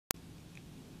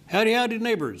Howdy, howdy,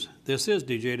 neighbors. This is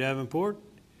DJ Davenport,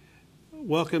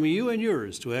 welcoming you and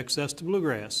yours to Access to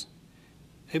Bluegrass,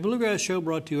 a bluegrass show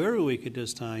brought to you every week at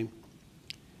this time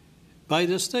by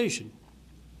this station.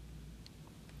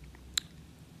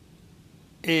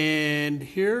 And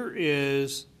here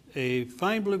is a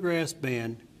fine bluegrass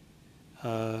band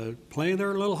playing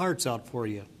their little hearts out for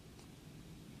you.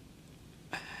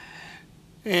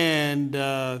 And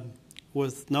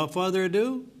with no further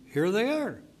ado, here they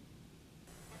are.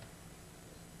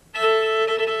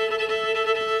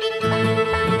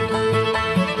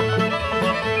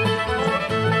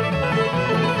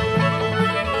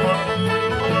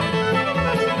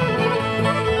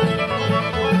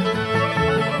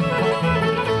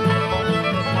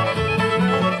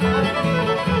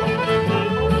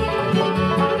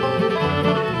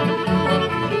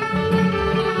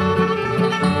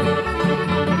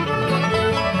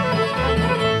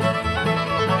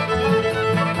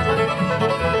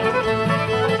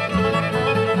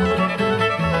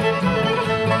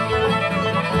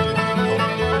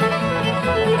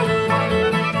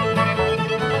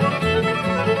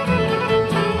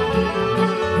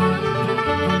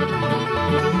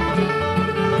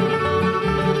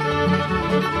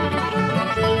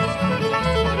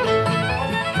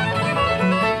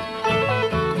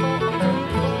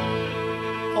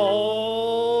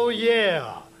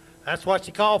 That's what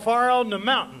you call far on the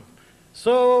mountain.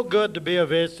 So good to be a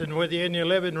visiting with you in your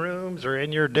living rooms or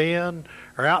in your den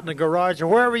or out in the garage or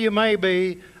wherever you may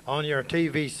be on your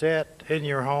TV set in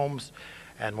your homes.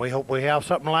 And we hope we have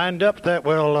something lined up that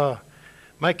will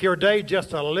make your day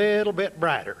just a little bit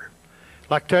brighter.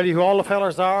 I'd like to tell you who all the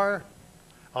fellers are.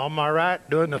 On my right,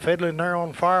 doing the fiddling there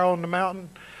on far on the mountain,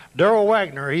 Darrell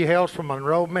Wagner. He hails from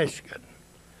Monroe, Michigan.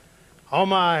 On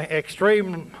my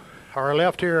extreme or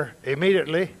left here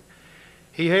immediately,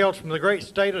 he hails from the great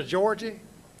state of Georgia,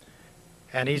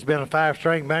 and he's been a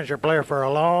five-string banjo player for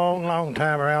a long, long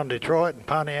time around Detroit and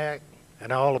Pontiac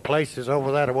and all the places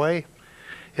over that way.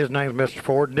 His name's Mr.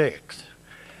 Ford Dix.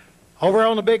 Over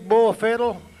on the big bull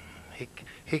fiddle,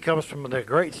 he comes from the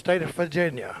great state of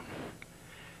Virginia,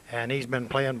 and he's been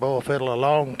playing bull fiddle a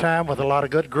long time with a lot of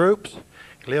good groups.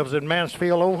 He lives in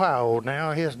Mansfield, Ohio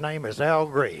now. His name is Al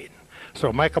Green.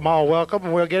 So make them all welcome,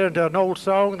 and we'll get into an old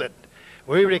song that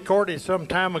we recorded some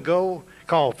time ago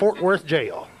called Fort Worth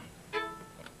Jail.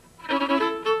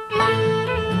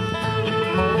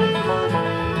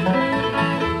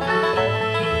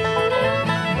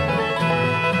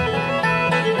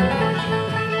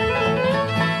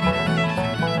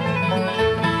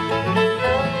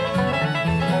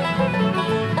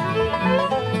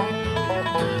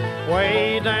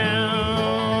 Way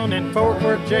down in Fort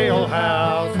Worth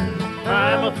jailhouse,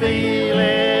 I'm a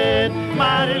feeling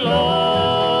mighty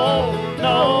low.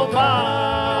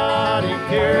 Nobody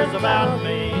cares about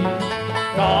me,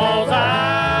 'cause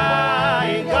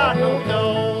I ain't got no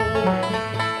dough.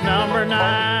 Number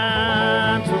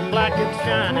 9, so black and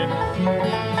shining.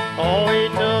 Oh, he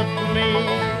took me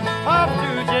off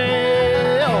to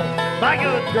jail. My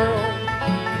good girl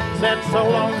said so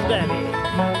long, Daddy,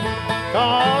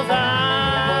 'cause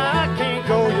I can't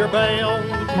go your bail.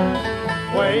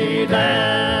 Way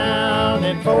down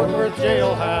in Fort Worth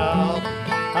jailhouse,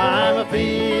 I'm a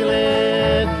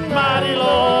feeling mighty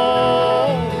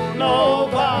low.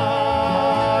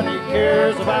 Nobody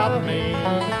cares about me,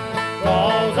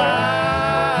 'cause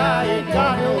I ain't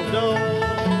got no dough.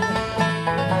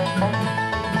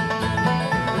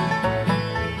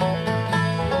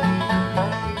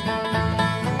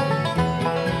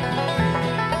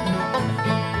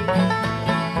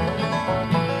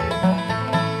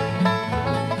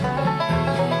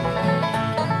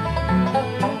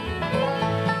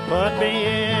 Put me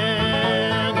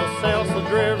in a cell so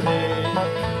dreary,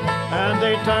 and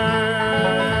they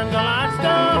turned the lights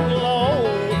down low.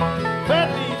 Fed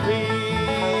me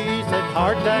peas and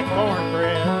hardtack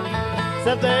cornbread,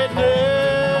 said they'd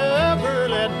never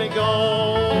let me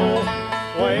go.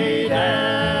 Way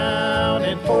down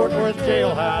in Fort Worth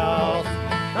jailhouse,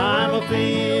 I'm a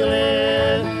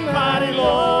feeling mighty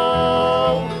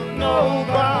low.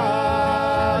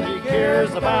 Nobody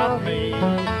cares about me,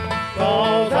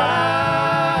 'cause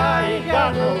I ain't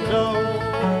got no dough.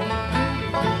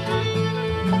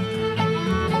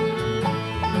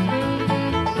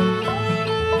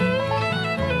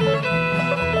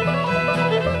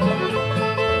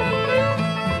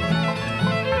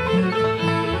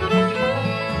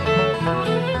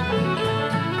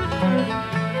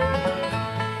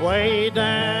 Way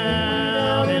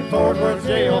down in Fort Worth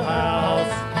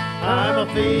jailhouse, I'm a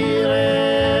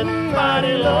feeling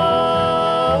mighty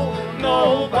low.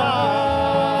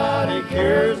 Nobody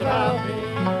cares about me,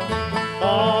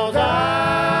 'cause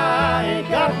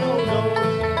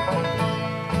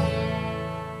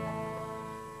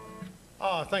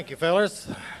thank you, fellas.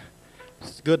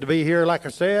 It's good to be here, like I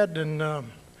said. And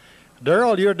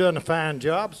Darrell, you're doing a fine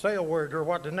job. Say a word or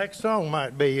what the next song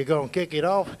might be. You gonna kick it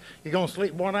off? You gonna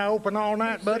sleep one eye open all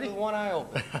night, buddy? Sleep with one eye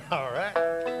open. All right.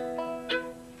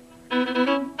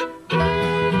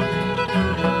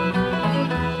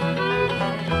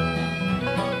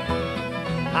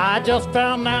 I just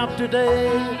found out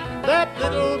today that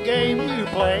little game you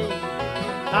play.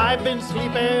 I've been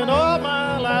sleeping all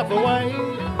my life away.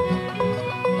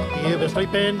 You've been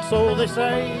sleeping, so they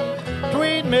say,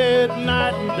 between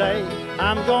midnight and day.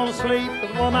 I'm gonna sleep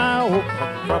with one eye open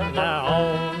from now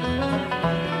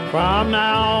on. From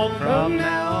now on, From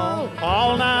now on,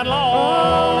 all night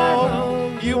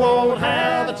long. You won't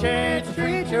have a chance to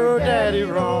treat your daddy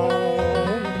wrong.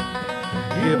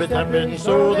 You've been sleeping,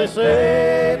 so they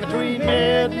say, between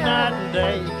midnight and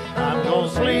day. I'm gonna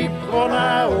sleep with one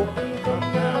eye open from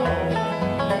now on.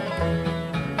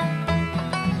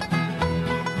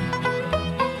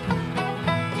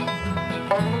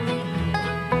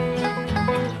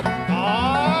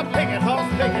 Ah, pick it, horse,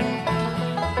 pick it.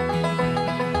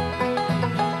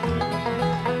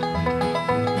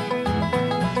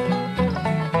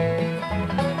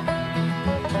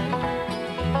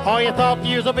 Oh, you thought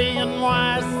you was being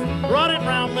wise, running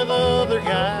around with other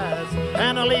guys,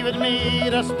 and leaving me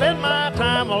to spend my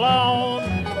time alone.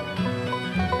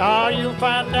 Oh, you'll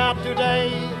find out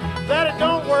today that it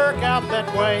don't work out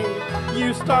that way.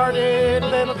 You started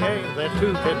little games that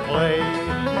two can play.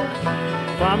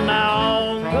 From now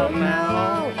on,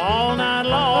 all night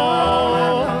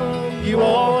long, you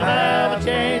won't have a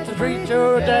chance to treat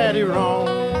your daddy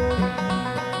wrong.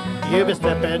 You'll be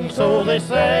stepping, so they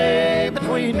say,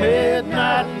 between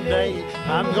midnight and day.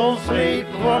 I'm gonna sleep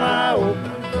with one eye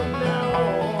open from now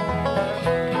on.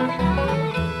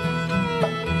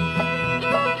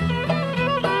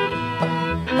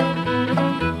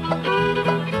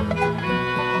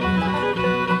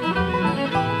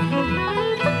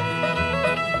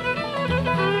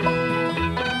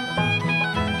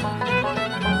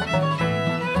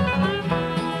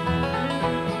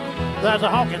 There's a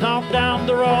honky-tonk down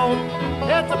the road.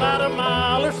 It's about a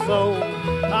mile or so.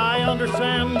 I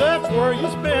understand that's where you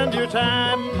spend your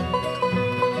time.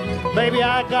 Baby,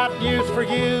 I got news for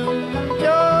you.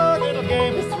 Your little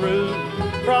game is through.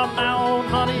 From now on,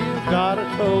 honey, you've got to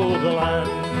toe the line.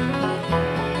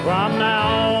 From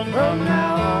now on,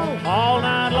 all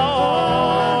night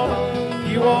long,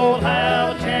 you won't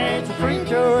have a chance to treat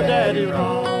your daddy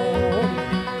wrong.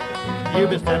 You've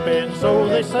been stepping, so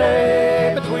they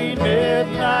say, between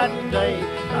midnight and day.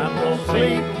 I'm gonna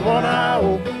sleep with one eye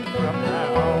open from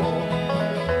now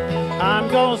on. I'm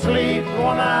gonna sleep with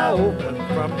one eye open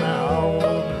from now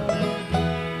on.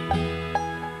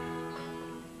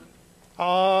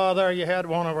 Oh, there you had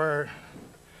one of our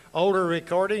older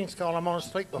recordings called I'm gonna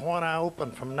sleep with one eye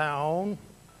open from now on.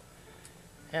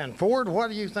 And Ford, what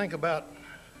do you think about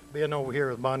being over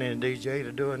here with Bonnie and DJ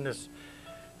to doing this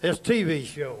TV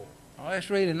show? Oh,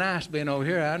 it's really nice being over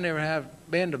here. I never have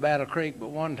been to Battle Creek but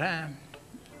one time.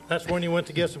 That's when you went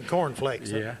to get some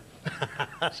cornflakes. Yeah.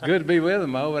 It's good to be with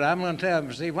them, Mo, but I'm going to tell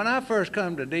them, see, when I first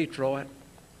come to Detroit,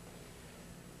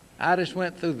 I just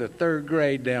went through the 3rd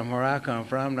grade down where I come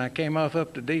from, and I came off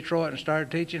up to Detroit and started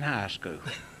teaching high school.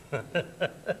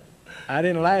 I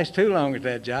didn't last too long at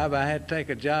that job. I had to take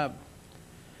a job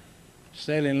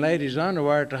selling ladies'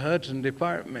 underwear at the Hudson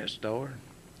department store.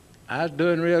 I was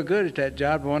doing real good at that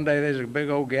job. One day there's a big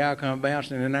old gal come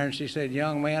bouncing in there, and she said,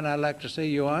 "Young man, I'd like to see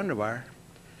your underwear."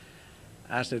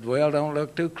 I said, "Well, don't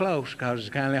look too close, 'cause it's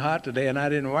kind of hot today, and I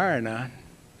didn't wear none."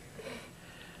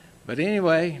 But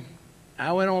anyway,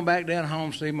 I went on back down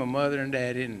home to see my mother and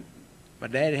daddy, and my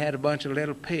daddy had a bunch of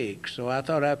little pigs, so I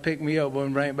thought I'd pick me up one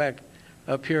and bring it back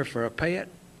up here for a pet.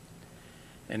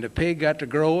 And the pig got to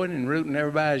growing and rooting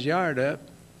everybody's yard up.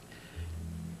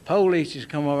 Police just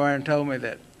come over and told me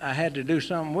that I had to do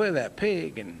something with that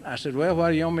pig, and I said, "Well,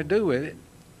 what do you want me to do with it?"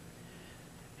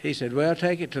 He said, "Well,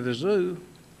 take it to the zoo."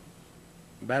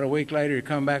 About a week later, he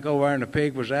come back over and the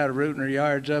pig was out rooting her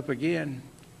yards up again.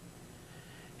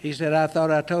 He said, "I thought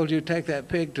I told you to take that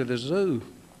pig to the zoo."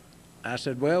 I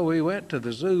said, "Well, we went to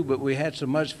the zoo, but we had so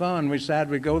much fun, we decided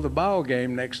we'd go to the ball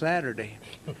game next Saturday."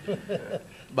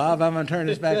 Bob, I'm going to turn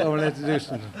this back over and let you do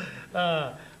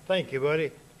something. Thank you,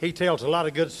 buddy. He tells a lot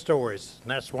of good stories,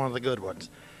 and that's one of the good ones.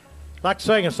 I'd like to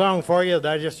sing a song for you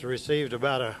that I just received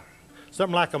about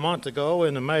something like a month ago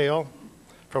in the mail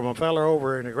from a feller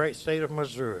over in the great state of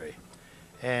Missouri.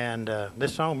 And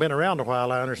this song been around a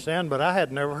while, I understand, but I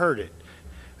had never heard it.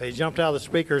 He jumped out of the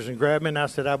speakers and grabbed me, and I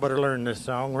said, "I better learn this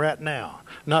song right now."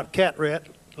 Not cat rat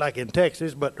like in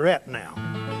Texas, but right now.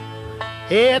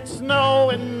 It's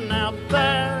snowing out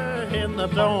there in the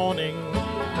dawning.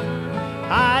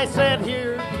 I sat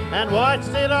here and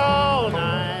watched it all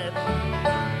night.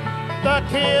 The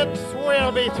kids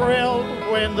will be thrilled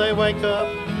when they wake up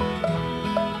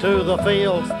to the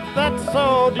fields that's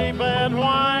so deep and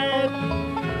wide.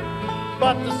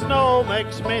 But the snow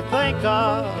makes me think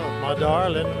of my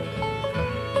darling.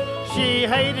 She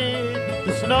hated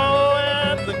the snow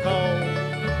and the cold.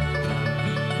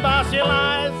 Now she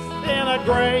lies in a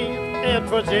grave in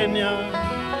Virginia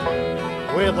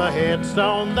with a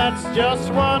headstone that's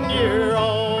just 1 year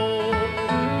old.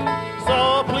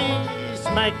 So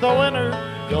please make the winter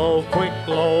go quick,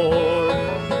 Lord,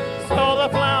 so the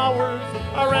flowers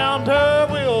around her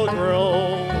will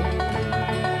grow.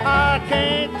 I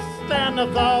can't stand the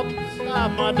thoughts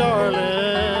of my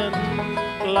darling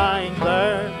lying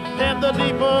there in the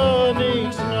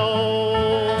deepening snow.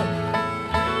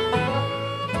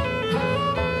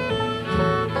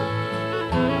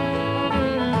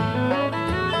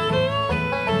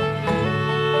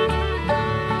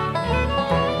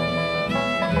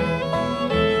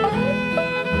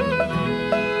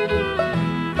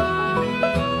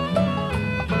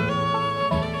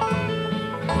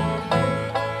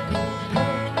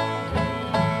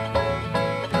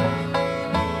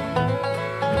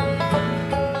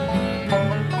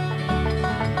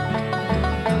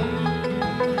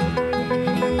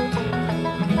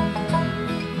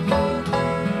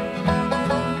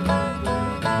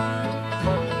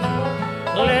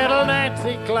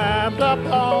 Climbed up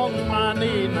on my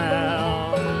knee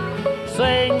now,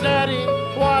 saying, Daddy,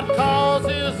 what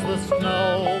causes the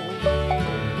snow?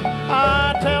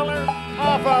 I tell her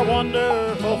of our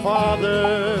wonderful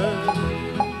Father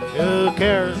who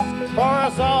cares for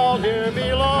us all here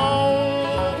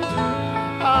below.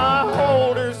 I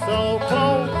hold her so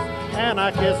close and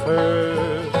I kiss her.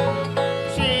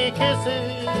 She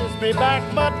kisses me back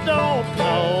but don't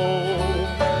know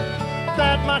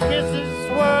that my kisses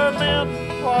were meant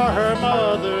for her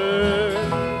mother,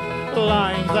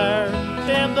 lying there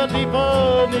in the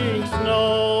deepening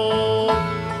snow.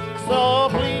 So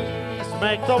please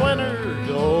make the winter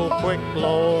go quick,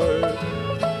 Lord,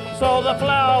 so the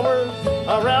flowers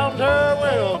around her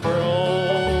will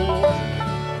grow.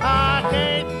 I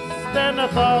can't stand the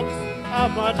thoughts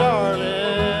of my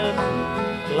darling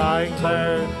lying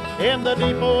there in the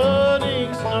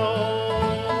deepening snow.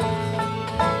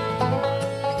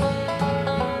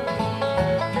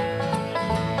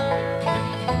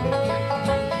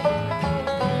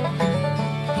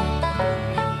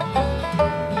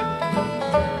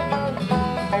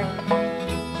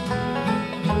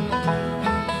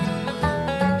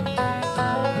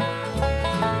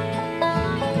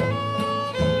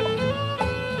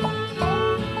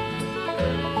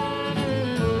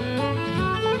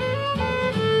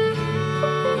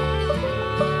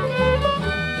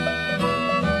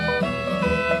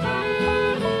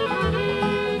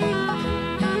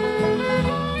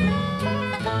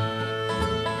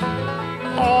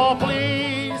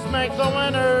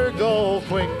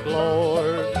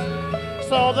 Lord,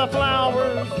 so the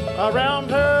flowers around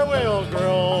her will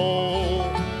grow.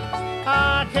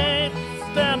 I can't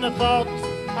stand the thoughts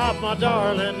of my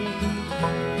darling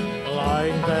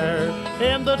lying there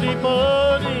in the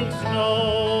deepening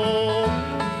snow.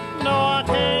 No, I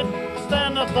can't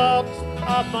stand the thoughts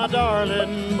of my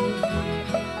darling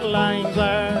lying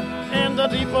there in the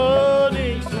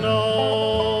deepening snow.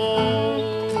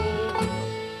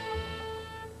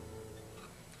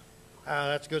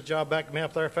 That's a good job backing me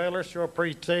up there, fellas. Sure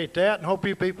appreciate that, and hope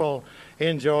you people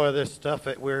enjoy this stuff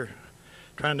that we're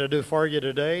trying to do for you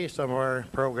today. Some of our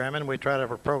programming, we try to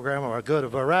program a good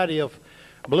variety of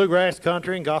bluegrass,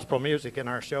 country, and gospel music in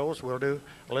our shows. We'll do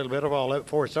a little bit of all that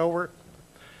before it's over.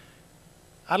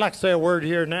 I'd like to say a word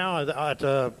here now.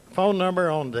 The phone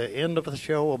number on the end of the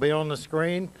show will be on the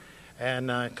screen,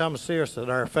 and come see us at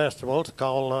our festivals.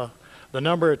 Call the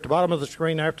number at the bottom of the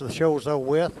screen after the show's over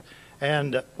with,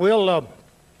 and we'll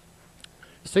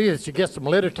see that you get some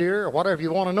literature or whatever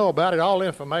you want to know about it, all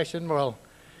information. Well,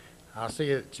 I'll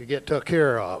see that you get took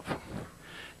care of.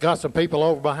 Got some people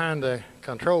over behind the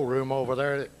control room over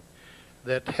there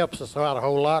that helps us out a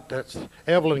whole lot. That's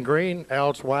Evelyn Green,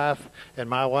 Al's wife, and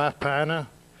my wife, Pina,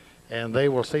 and they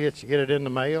will see that you get it in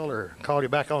the mail or call you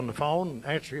back on the phone,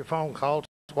 answer your phone calls,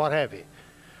 what have you.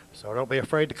 So don't be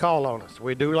afraid to call on us.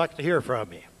 We do like to hear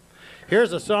from you.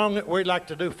 Here's a song that we'd like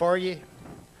to do for you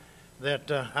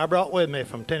that I brought with me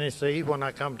from Tennessee when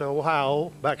I come to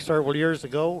Ohio back several years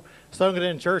ago. Sung it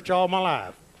in church all my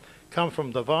life. Come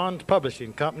from the Vaughn's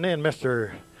Publishing Company, and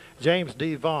Mr. James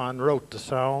D. Vaughn wrote the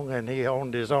song, and he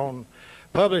owned his own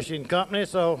publishing company,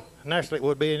 so naturally it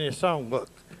would be in his songbook.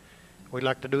 We'd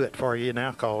like to do it for you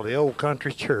now, called The Old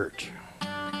Country Church.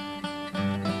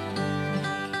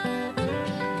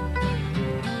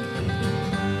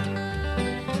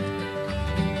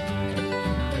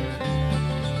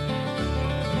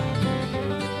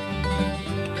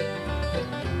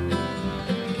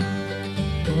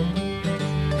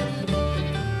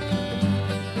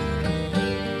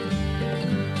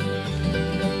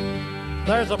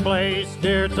 There's a place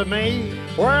dear to me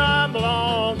where I'm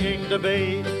longing to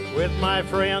be with my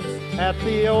friends at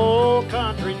the old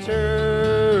country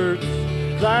church.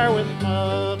 There with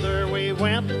Mother we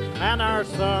went and our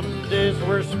Sundays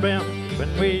were spent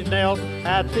when we knelt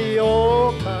at the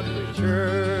old country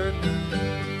church.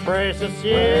 Precious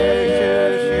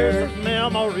years of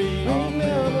memories,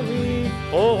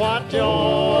 oh what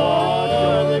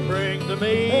joy they bring to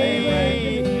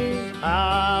me.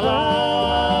 How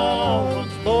long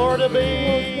once more to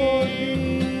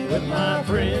be with my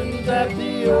friends at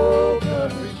the old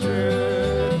country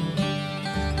church.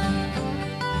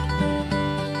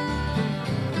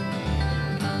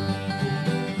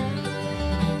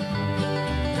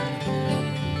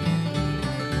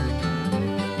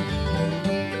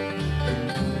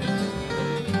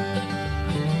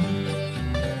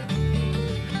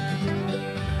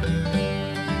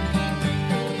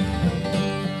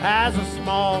 As a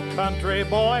small country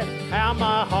boy, how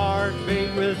my heart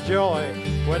beat with joy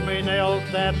when we knelt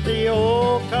at the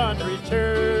old country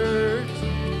church.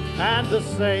 And the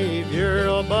Savior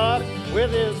above,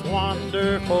 with his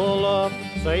wonderful love,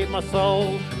 saved my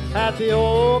soul at the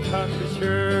old country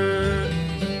church.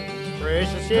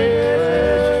 Precious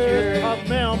years of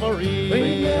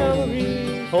memories,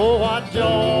 oh what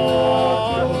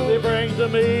joy they bring to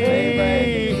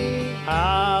me.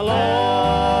 How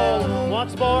long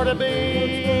once more to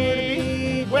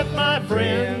be with my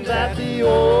friends at the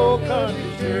old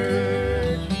country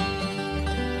church.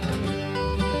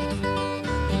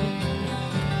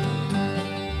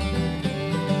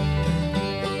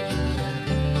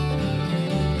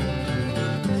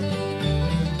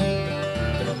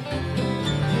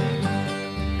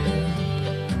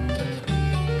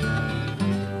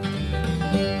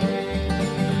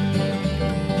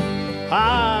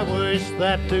 I wish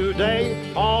that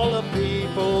today all the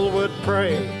people would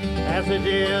pray as they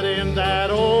did in that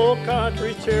old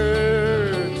country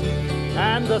church.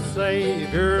 And the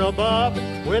Savior above,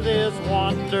 with his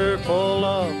wonderful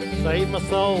love, saved my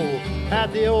soul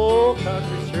at the old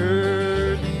country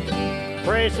church.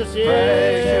 Precious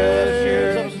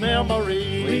years of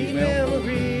memories, sweet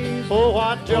memories, oh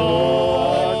what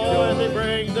joy they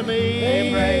bring to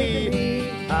me.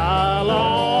 How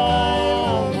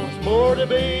long more to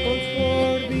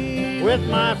be with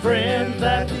my friends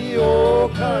at the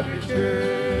old country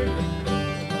church.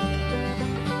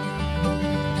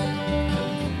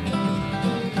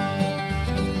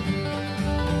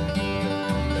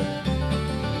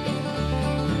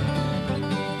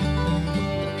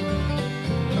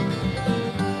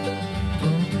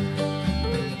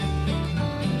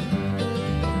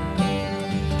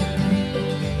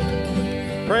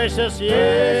 Precious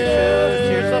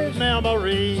years of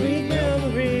memories, sweet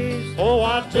memories, oh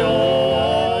what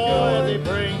joy they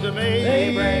bring to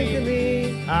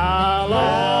me. How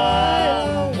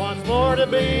long once more to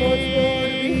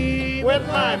be with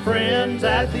my friends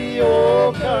at the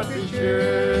old country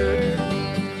church.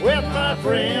 With my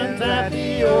friends at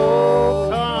the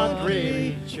old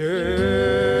country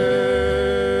church.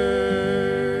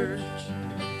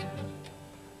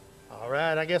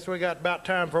 I guess we got about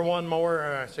time for one more.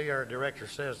 I see our director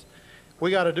says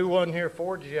we got to do one here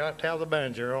for you. You have to have the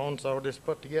banjo on, so just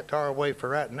put the guitar away for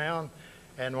right now.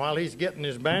 And while he's getting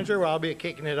his banjo, I'll be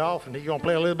kicking it off, and he's going to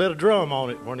play a little bit of drum on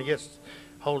it when he gets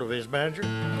hold of his banjo.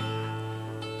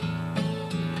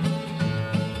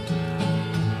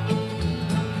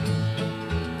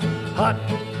 Hut,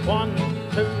 1,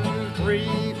 2,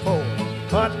 3, 4.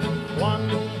 Hut, 1,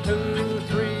 2,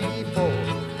 3, 4.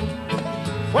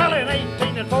 Well, in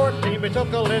 1814 we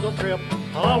took a little trip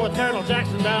along with Colonel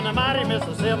Jackson down the mighty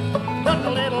Mississippi. Took a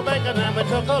little bacon and we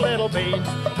took a little beans.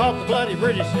 Caught the bloody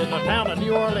British in the town of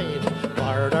New Orleans.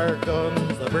 Fired our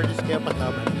guns, the British kept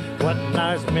a-coming. Wasn't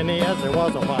as many as there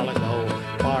was a while ago.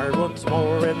 Fired once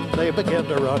more and they began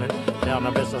to run it down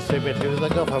the Mississippi to the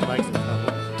Gulf of Mexico.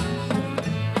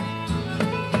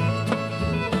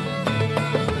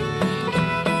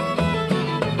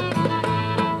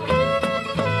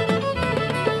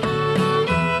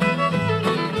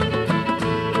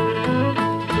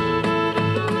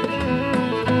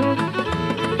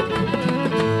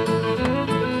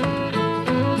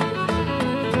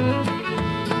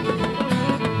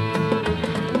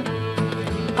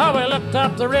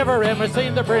 up the river and we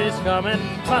seen the British coming.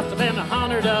 Must have been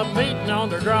 100 of them beating on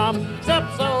their drum.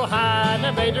 Stepped so high and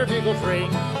they made their bugles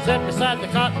ring. Sat beside the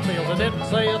cotton fields and didn't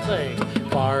say a thing.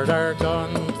 Fired our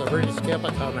guns, the British kept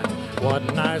a-coming.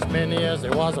 Wasn't as many as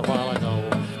there was a while ago.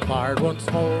 Fired once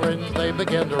more and they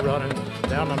began to running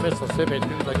down the Mississippi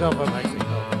to the Gulf of Mexico.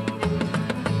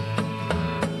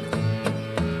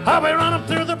 Oh, we run 'em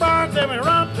through the barns and we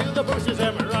run 'em through the bushes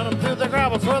and we run 'em through the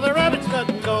gravels where the rabbits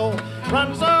couldn't go.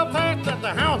 Run so fast that the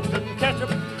hounds couldn't catch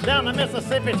 'em down the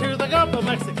Mississippi to the Gulf of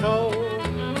Mexico.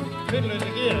 Fiddling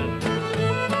again.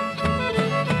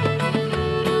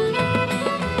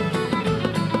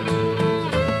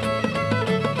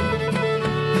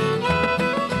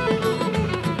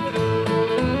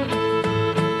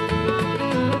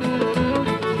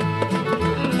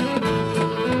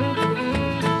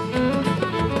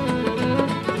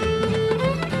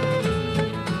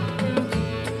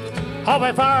 Oh,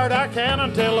 we fired our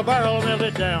cannon till the barrel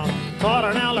melted down. Caught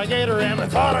an alligator and we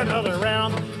fought another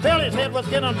round. Billy's head was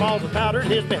cannonballs and powdered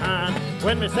his behind.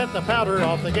 When we set the powder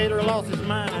off, the gator lost his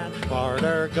mind. Fired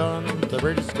our guns, the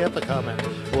British kept a-coming.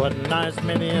 Wasn't as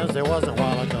many as there was a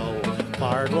while ago.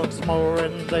 Fired once more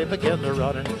and they began to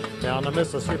running down the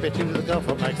Mississippi to the Gulf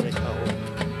of Mexico.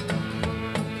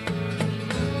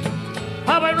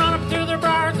 Oh, we run 'em through the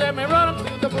barns and we run 'em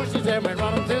through the bushes and we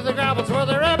run 'em through the gravels where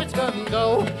the rabbits couldn't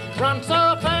go. Run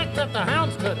so fast that the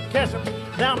hounds couldn't catch 'em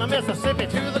down the Mississippi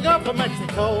to the Gulf of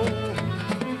Mexico.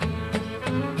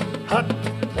 Hut,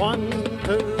 1,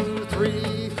 2,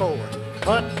 3, 4.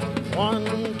 Hut,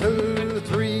 1, 2,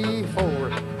 3,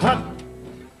 4. Hut.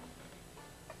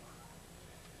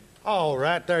 All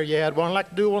right, there you had one. I'd like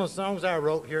to do one of the songs I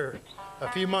wrote here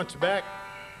a few months back.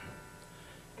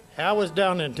 I was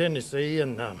down in Tennessee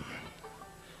and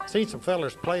seen some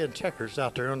fellers playing checkers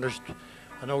out there under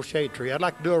an old shade tree. I'd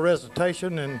like to do a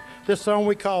recitation, and this song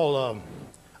we call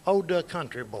Ode to a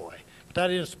Country Boy. But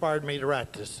that inspired me to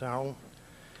write this song,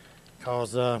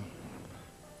 because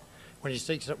when you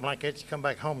see something like that, you come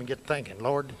back home and get thinking,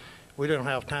 Lord, we don't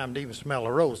have time to even smell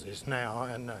the roses now.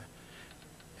 And them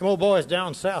old boys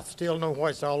down south still know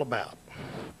what it's all about.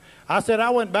 I said I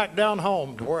went back down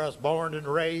home to where I was born and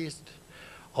raised.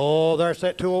 Oh, there's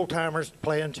that two old-timers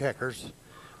playing checkers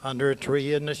under a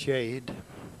tree in the shade.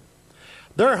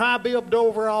 Their high-billed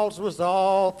overalls was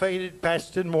all faded,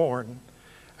 patched, and worn.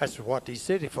 That's what these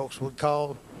city folks would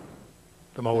call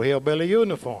them old hillbilly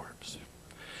uniforms.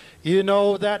 You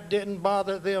know, that didn't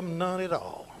bother them none at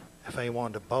all if they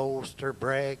wanted to boast or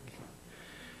brag.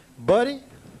 Buddy,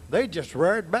 they just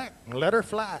reared back and let her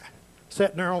fly,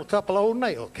 sitting there on a couple old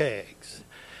nail kegs.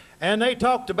 And they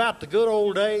talked about the good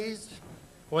old days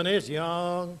when they was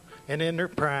young and in their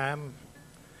prime.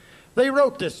 They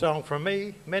wrote this song for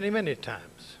me many, many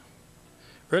times.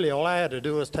 Really, all I had to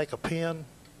do was take a pen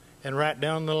and write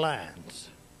down the lines.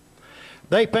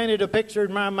 They painted a picture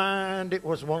in my mind. It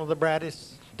was one of the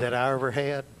brightest that I ever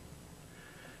had.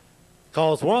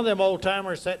 Because one of them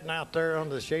old-timers sitting out there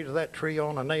under the shade of that tree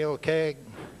on a nail keg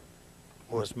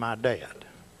was my dad.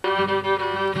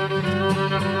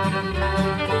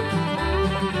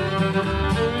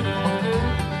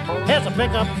 It's a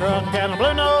pickup truck and a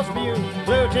blue-nosed view,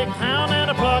 blue tick hound and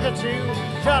a plug of chew.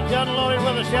 Shotgun loaded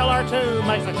with a shell or two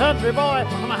makes a country boy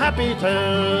I'm a happy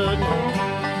tune.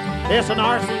 It's an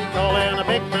RC cola and a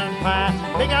big man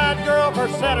pie, big-eyed girl for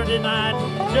Saturday night.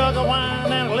 Jug of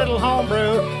wine and a little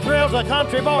homebrew thrills a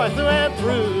country boy through and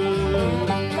through.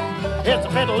 It's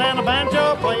a fiddle and a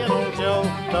banjo playing old Joe.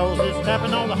 Toes is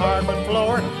tapping on the hardwood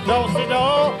floor. Do-si-do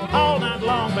all night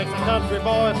long makes a country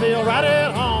boy feel right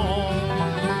at home.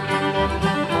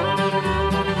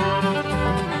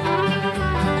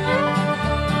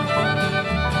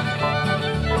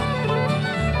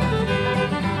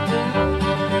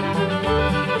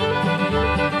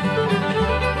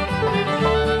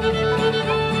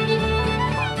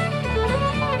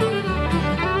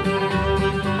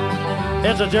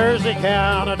 It's a Jersey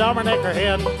cow and a Dominicker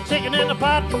hen, chicken in the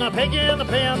pot and a pig in the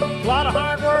pen. A lot of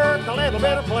hard work, a little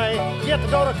bit of play. Get to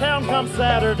go to town come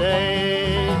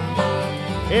Saturday.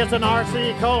 It's an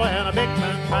RC cola and a big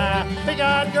man pie,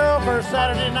 big-eyed girl for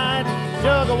Saturday night.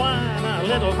 Jug of wine, a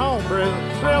little homebrew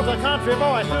thrills a country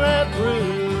boy through and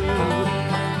through.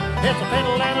 It's a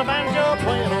fiddle and a banjo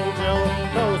playing old Joe.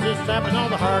 Toes is tapping on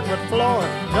the hardwood floor.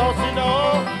 Do-si-do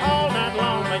all night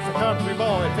long makes a country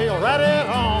boy feel right at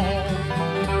home.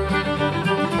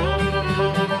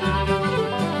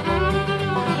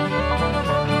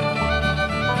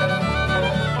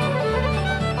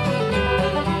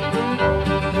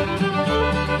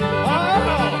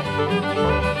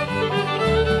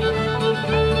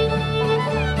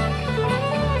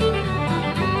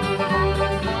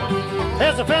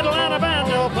 There's a fiddle and a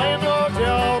banjo playing the old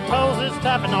Joe. Toes is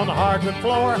tapping on the hardwood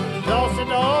floor. Dulcet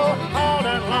do all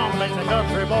day long makes a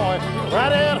country boy feel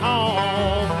right at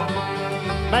home.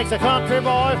 Makes a country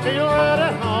boy feel right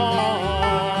at home.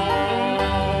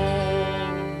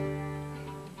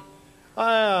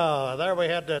 Well, there we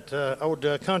had that old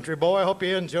country boy. I hope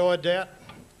you enjoyed that.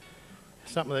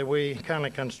 Something that we kind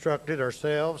of constructed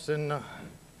ourselves and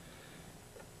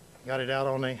got it out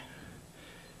on a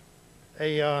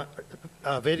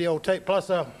videotape, plus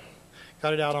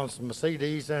got it out on some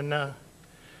CDs and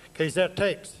cassette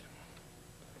tapes.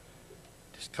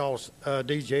 Just call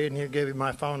DJ and he'll give you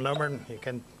my phone number and you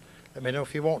can let me know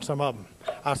if you want some of them.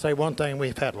 I'll say one thing,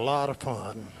 we've had a lot of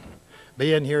fun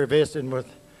being here visiting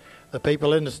with the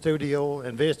people in the studio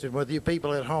and visiting with you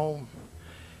people at home.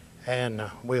 And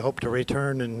we hope to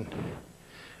return and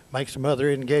make some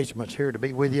other engagements here to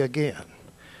be with you again.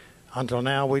 Until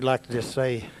now, we'd like to just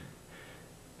say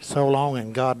so long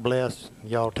and God bless.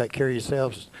 Y'all take care of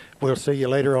yourselves. We'll see you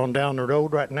later on down the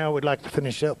road. Right now, we'd like to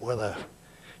finish up with a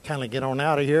kind of get on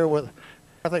out of here with,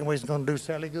 I think we're going to do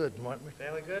Sally Good, weren't we?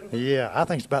 Sally Good? Yeah, I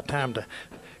think it's about time to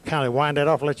kind of wind that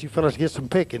off and let you fellas get some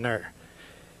picking there.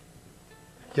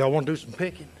 Y'all want to do some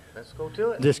picking? Let's go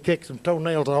to it. Just kick some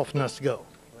toenails off and let's go.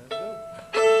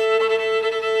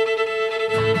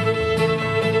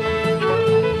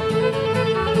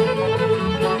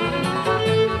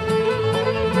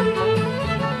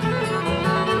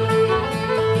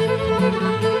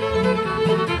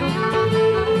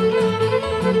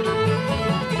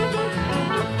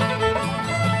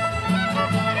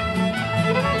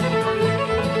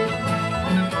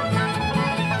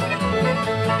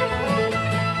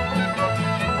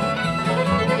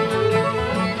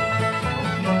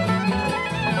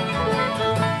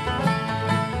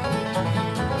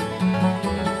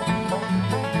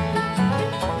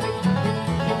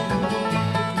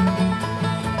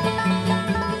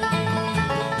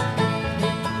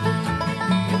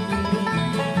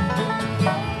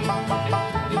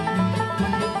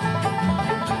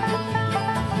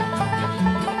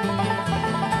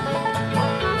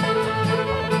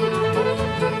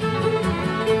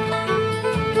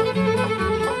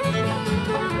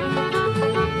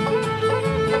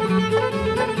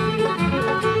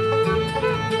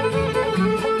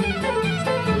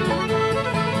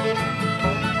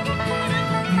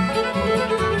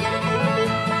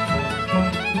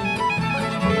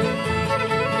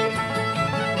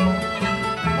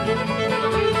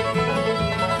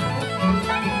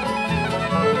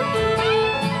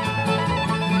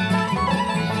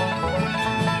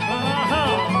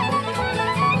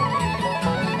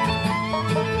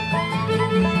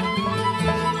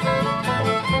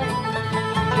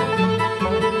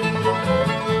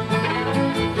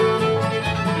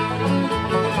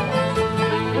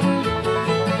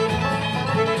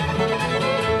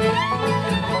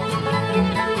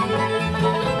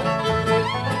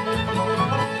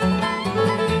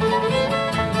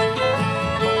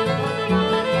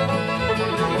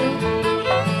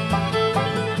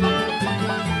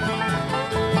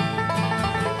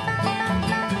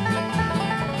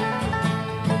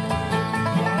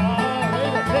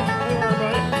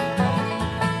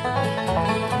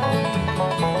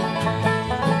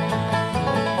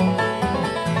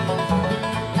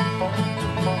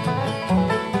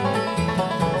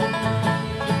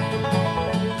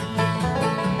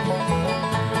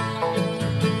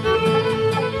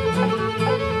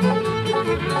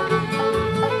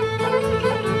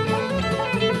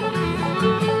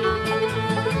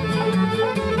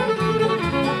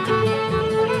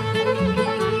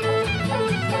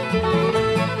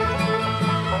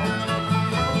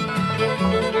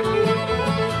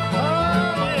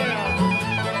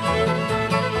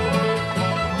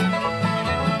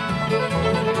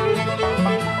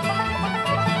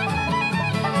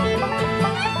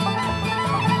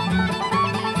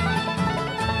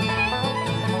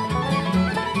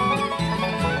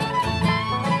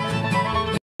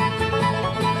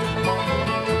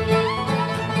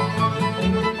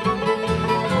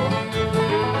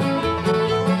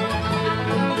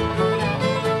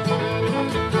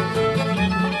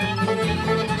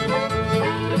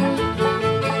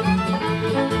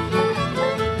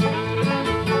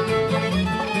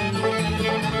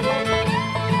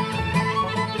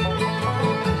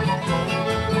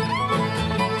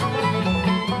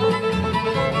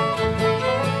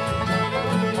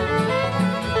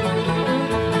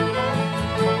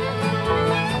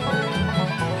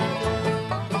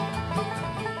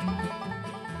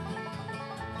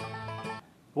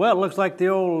 Well, it looks like the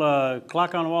old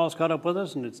clock on the wall's caught up with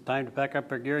us, and it's time to pack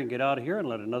up our gear and get out of here and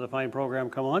let another fine program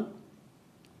come on.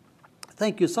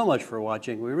 thank you so much for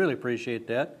watching. We really appreciate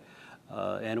that.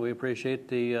 And we appreciate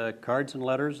the cards and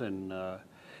letters and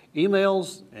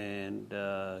emails and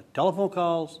telephone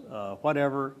calls,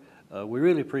 whatever. We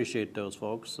really appreciate those,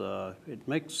 folks. It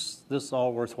makes this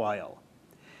all worthwhile.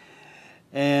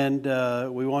 And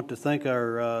we want to thank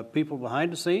our people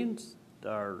behind the scenes,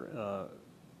 our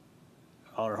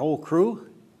whole crew.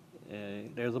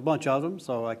 There's a bunch of them,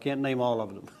 so I can't name all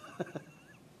of them.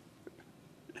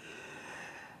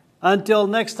 Until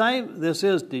next time, this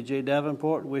is DJ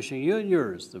Davenport wishing you and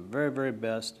yours the very, very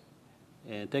best.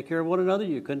 And take care of one another.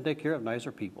 You couldn't take care of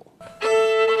nicer people.